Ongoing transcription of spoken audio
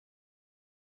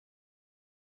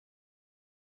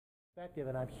Perspective,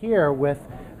 and I'm here with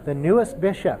the newest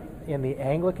bishop in the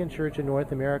Anglican Church in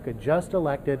North America, just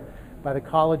elected by the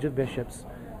College of Bishops,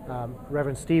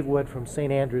 Reverend Steve Wood from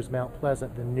St. Andrews, Mount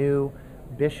Pleasant, the new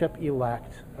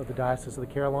bishop-elect of the Diocese of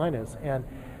the Carolinas. And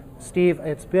Steve,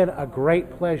 it's been a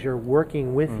great pleasure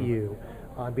working with you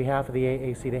on behalf of the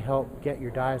AAC to help get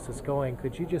your diocese going.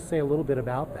 Could you just say a little bit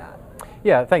about that?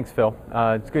 Yeah, thanks, Phil.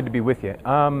 It's good to be with you.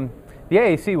 The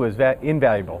AAC was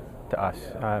invaluable to us,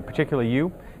 particularly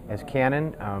you as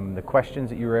Canon, the questions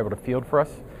that you were able to field for us.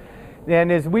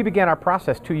 And as we began our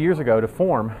process 2 years ago to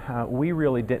form, we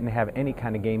really didn't have any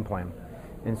kind of game plan.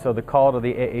 And so the call to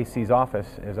the AAC's office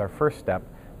as our first step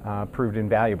proved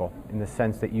invaluable in the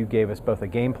sense that you gave us both a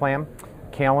game plan,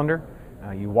 calendar,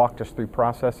 you walked us through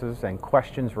processes and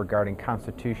questions regarding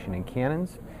Constitution and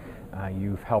canons.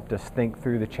 You've helped us think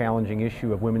through the challenging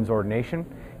issue of women's ordination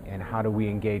and how do we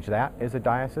engage that as a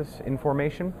diocese in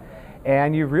formation.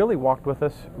 And you've really walked with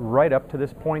us right up to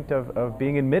this point of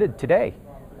being admitted today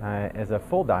as a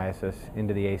full diocese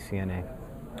into the ACNA.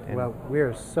 Well,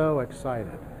 we're so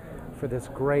excited for this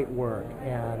great work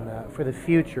and for the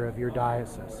future of your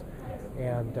diocese.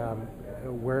 And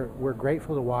we're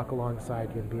grateful to walk alongside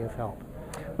you and be of help.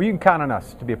 Well, you can count on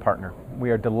us to be a partner.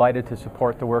 We are delighted to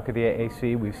support the work of the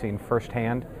AAC. We've seen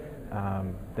firsthand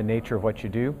the nature of what you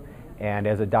do. And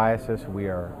as a diocese, we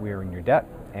are in your debt,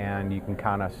 and you can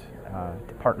count us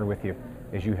to partner with you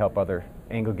as you help other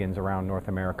Anglicans around North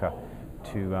America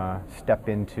to step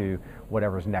into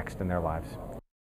whatever's next in their lives.